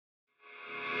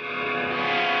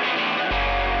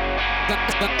Hello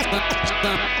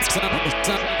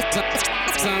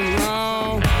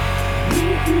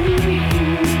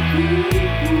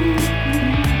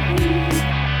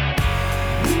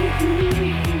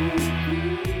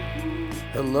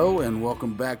and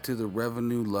welcome back to the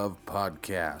Revenue Love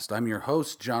Podcast. I'm your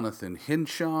host, Jonathan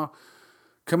Hinshaw,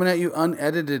 coming at you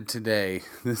unedited today.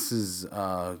 This is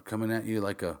coming at you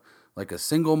like a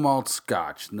single malt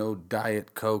scotch. No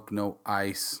Diet Coke, no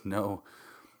ice, no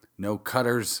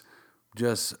cutters,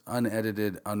 just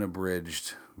unedited,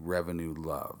 unabridged Revenue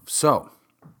Love. So,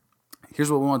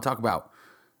 here's what we want to talk about.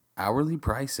 Hourly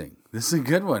pricing. This is a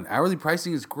good one. Hourly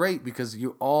pricing is great because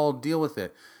you all deal with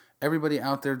it. Everybody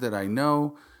out there that I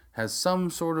know has some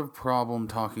sort of problem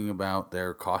talking about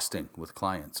their costing with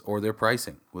clients or their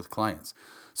pricing with clients.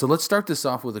 So let's start this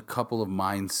off with a couple of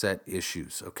mindset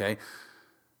issues, okay?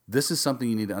 This is something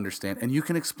you need to understand, and you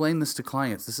can explain this to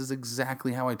clients. This is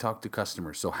exactly how I talk to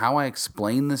customers. So how I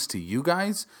explain this to you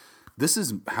guys, this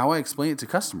is how I explain it to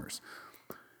customers.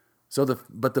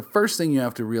 But the first thing you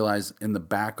have to realize in the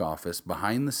back office,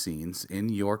 behind the scenes in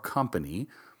your company,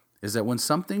 is that when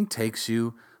something takes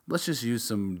you, let's just use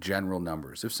some general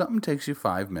numbers. If something takes you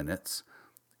 5 minutes,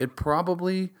 it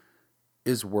probably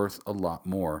is worth a lot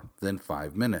more than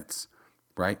 5 minutes,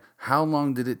 right? How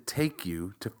long did it take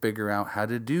you to figure out how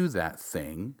to do that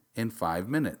thing in 5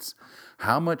 minutes?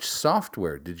 How much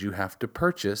software did you have to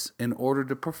purchase in order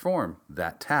to perform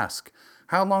that task?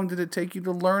 How long did it take you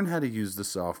to learn how to use the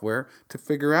software to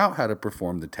figure out how to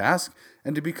perform the task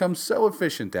and to become so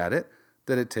efficient at it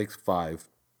that it takes 5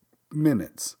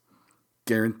 minutes?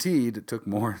 Guaranteed it took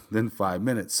more than 5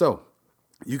 minutes. So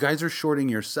you guys are shorting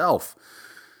yourself.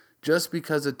 Just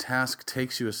because a task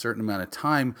takes you a certain amount of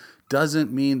time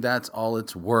doesn't mean that's all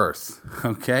it's worth,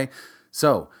 okay?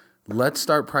 So let's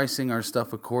start pricing our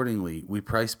stuff accordingly. We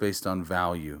price based on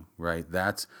value, right?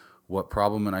 That's what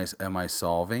problem am I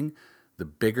solving? The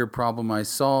bigger problem I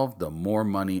solve, the more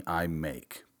money I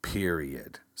make,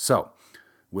 period. So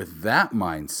with that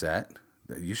mindset,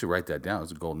 you should write that down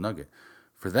as a gold nugget.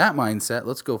 For that mindset,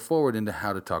 let's go forward into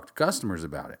how to talk to customers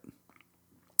about it.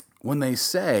 When they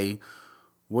say,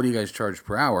 what do you guys charge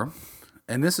per hour?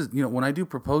 And this is, when I do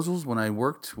proposals, when I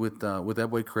worked with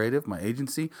Ebway Creative, my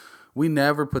agency, we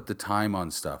never put the time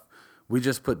on stuff. We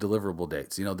just put deliverable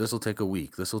dates. This will take a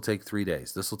week. This will take 3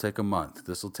 days. This will take a month.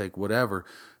 This will take whatever.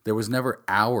 There was never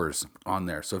hours on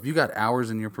there. So if you got hours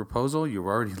in your proposal, you're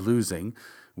already losing.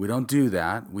 We don't do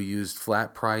that. We used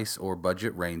flat price or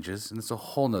budget ranges, and it's a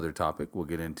whole nother topic we'll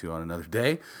get into on another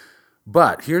day.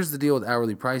 But here's the deal with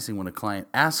hourly pricing when a client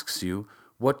asks you,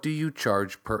 what do you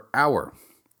charge per hour?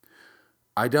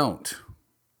 I don't.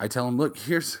 I tell them, look,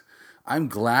 I'm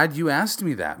glad you asked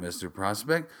me that, Mr.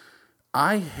 Prospect.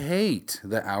 I hate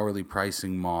the hourly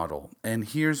pricing model, and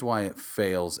here's why it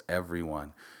fails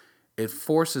everyone. It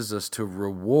forces us to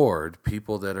reward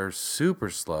people that are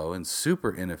super slow and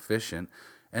super inefficient,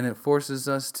 and it forces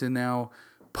us to now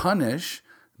punish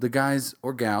the guys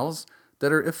or gals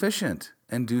that are efficient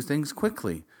and do things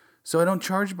quickly. So I don't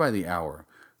charge by the hour.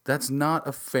 That's not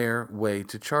a fair way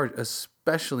to charge,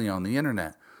 especially on the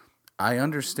internet. I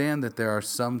understand that there are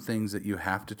some things that you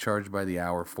have to charge by the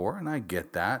hour for, and I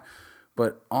get that.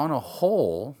 But on a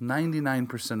whole,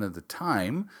 99% of the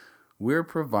time, we're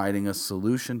providing a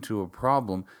solution to a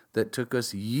problem that took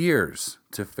us years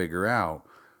to figure out.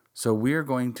 So we're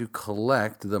going to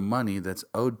collect the money that's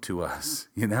owed to us.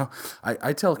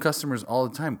 I tell customers all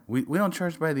the time, we don't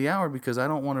charge by the hour because I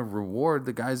don't want to reward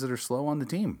the guys that are slow on the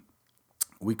team.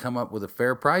 We come up with a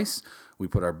fair price. We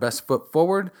put our best foot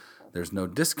forward. There's no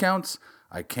discounts.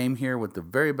 I came here with the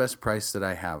very best price that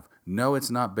I have. No,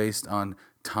 it's not based on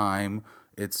time.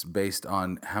 It's based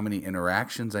on how many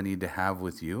interactions I need to have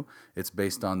with you. It's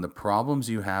based on the problems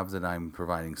you have that I'm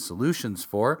providing solutions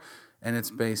for. And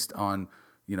it's based on,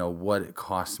 what it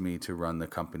costs me to run the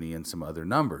company and some other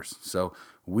numbers. So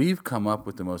we've come up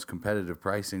with the most competitive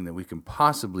pricing that we can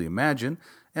possibly imagine,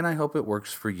 and I hope it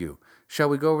works for you. Shall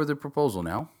we go over the proposal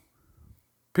now?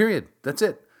 Period. That's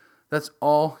it. That's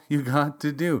all you got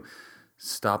to do.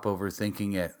 Stop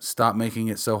overthinking it. Stop making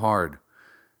it so hard.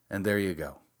 And there you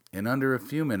go. In under a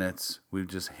few minutes, we've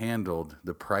just handled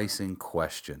the pricing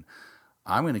question.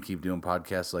 I'm going to keep doing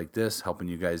podcasts like this, helping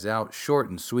you guys out, short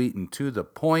and sweet and to the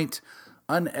point,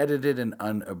 unedited and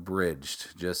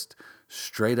unabridged, just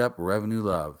straight up revenue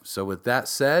love. So with that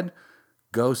said,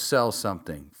 go sell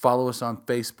something. Follow us on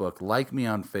Facebook, like me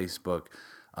on Facebook,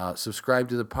 subscribe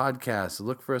to the podcast,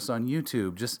 look for us on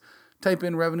YouTube. Just type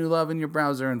in Revenue Love in your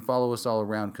browser and follow us all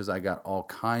around because I got all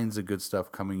kinds of good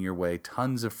stuff coming your way,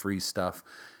 tons of free stuff.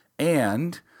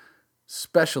 And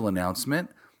special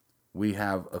announcement, we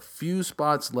have a few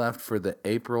spots left for the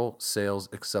April Sales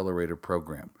Accelerator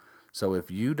program. So if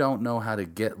you don't know how to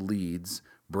get leads,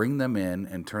 bring them in,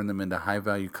 and turn them into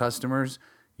high-value customers,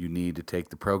 you need to take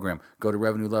the program. Go to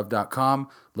RevenueLove.com,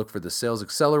 look for the Sales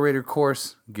Accelerator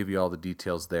course, give you all the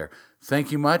details there.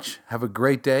 Thank you much. Have a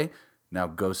great day. Now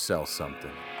go sell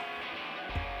something.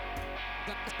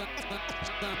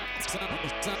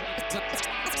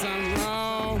 Something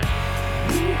wrong.